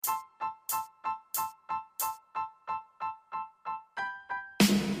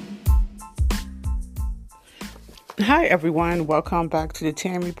Hi, everyone. Welcome back to the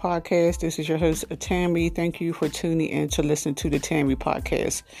Tammy Podcast. This is your host, Tammy. Thank you for tuning in to listen to the Tammy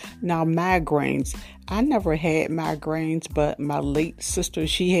Podcast. Now, migraines. I never had migraines, but my late sister,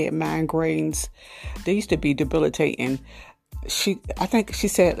 she had migraines. They used to be debilitating. I think she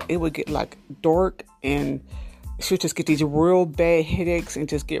said it would get like dark and she would just get these real bad headaches and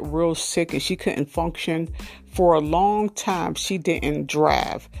just get real sick, and she couldn't function. For a long time, she didn't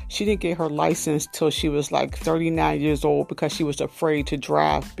drive. She didn't get her license till she was like 39 years old because she was afraid to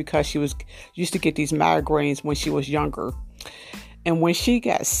drive because she used to get these migraines when she was younger. And when she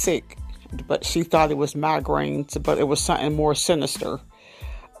got sick, but she thought it was migraines, but it was something more sinister.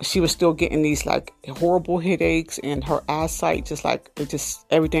 She was still getting these like horrible headaches, and her eyesight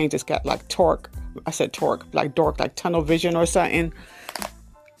everything just got like dark, like tunnel vision or something.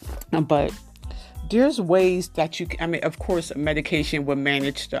 But there's ways that of course, medication will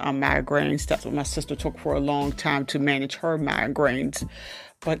manage the migraines. That's what my sister took for a long time to manage her migraines.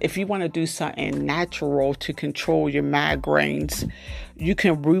 But if you want to do something natural to control your migraines, you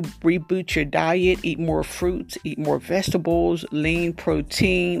can reboot your diet, eat more fruits, eat more vegetables, lean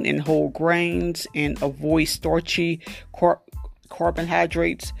protein and whole grains, and avoid starchy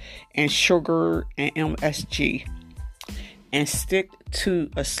carbohydrates and sugar and MSG. And stick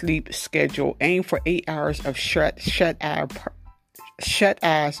to a sleep schedule. Aim for 8 hours of shut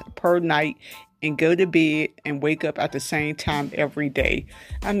eyes per night, and go to bed and wake up at the same time every day.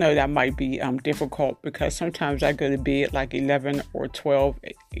 I know that might be difficult because sometimes I go to bed like 11 or 12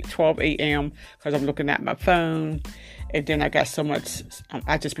 a.m. because I'm looking at my phone, and then I got so much,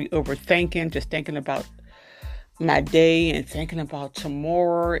 I just be overthinking, just thinking about my day and thinking about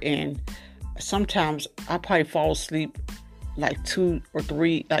tomorrow. And sometimes I probably fall asleep like 2 or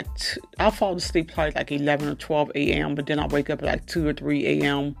 3, I'll fall asleep probably like 11 or 12 a.m. But then I'll wake up at like 2 or 3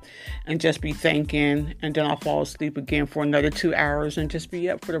 a.m. and just be thinking. And then I'll fall asleep again for another 2 hours and just be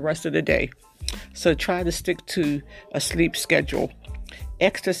up for the rest of the day. So try to stick to a sleep schedule.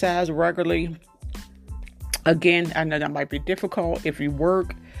 Exercise regularly. Again, I know that might be difficult if you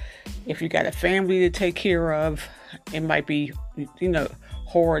work, if you got a family to take care of. It might be,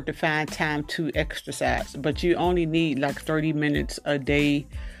 hard to find time to exercise, but you only need like 30 minutes a day,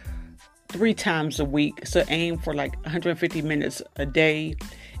 3 times a week. So aim for like 150 minutes a day.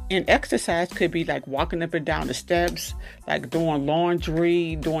 And exercise could be like walking up and down the steps, like doing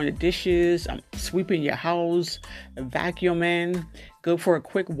laundry, doing the dishes, sweeping your house, vacuuming. Go for a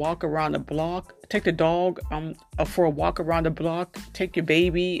quick walk around the block. Take the dog for a walk around the block. Take your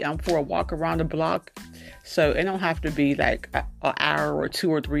baby for a walk around the block. So it don't have to be like an hour or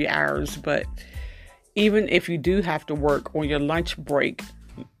 2 or 3 hours. But even if you do have to work on your lunch break,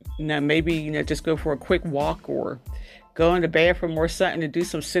 maybe just go for a quick walk or go in the bathroom or something to do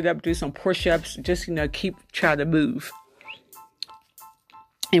some sit-ups, do some push-ups. Just try to move.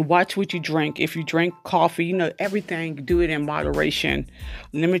 And watch what you drink. If you drink coffee, everything, do it in moderation.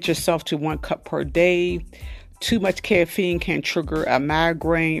 Limit yourself to 1 cup per day. Too much caffeine can trigger a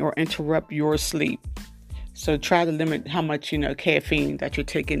migraine or interrupt your sleep. So try to limit how much, caffeine that you're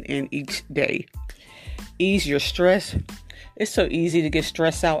taking in each day. Ease your stress. It's so easy to get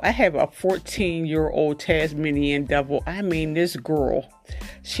stressed out. I have a 14-year-old Tasmanian devil. This girl,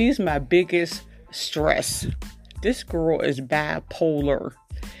 she's my biggest stress. This girl is bipolar.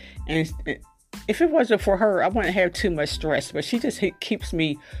 And if it wasn't for her, I wouldn't have too much stress. But she just keeps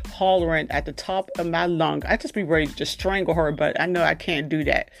me hollering at the top of my lungs. I just be ready to just strangle her, but I know I can't do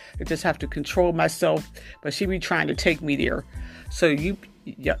that. I just have to control myself. But she be trying to take me there. So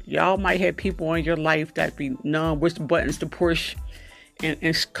y'all might have people in your life that be knowing which buttons to push. And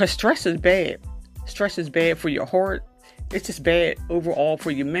because stress is bad. Stress is bad for your heart. It's just bad overall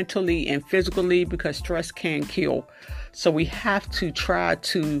for you mentally and physically, because stress can kill. So we have to try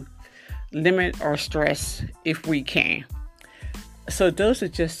to limit our stress if we can. So those are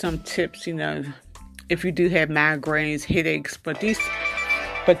just some tips, if you do have migraines, headaches, but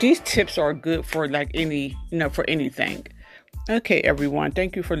these tips are good for like for anything. Okay, everyone.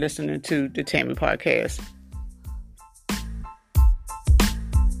 Thank you for listening to the Tammy Podcast.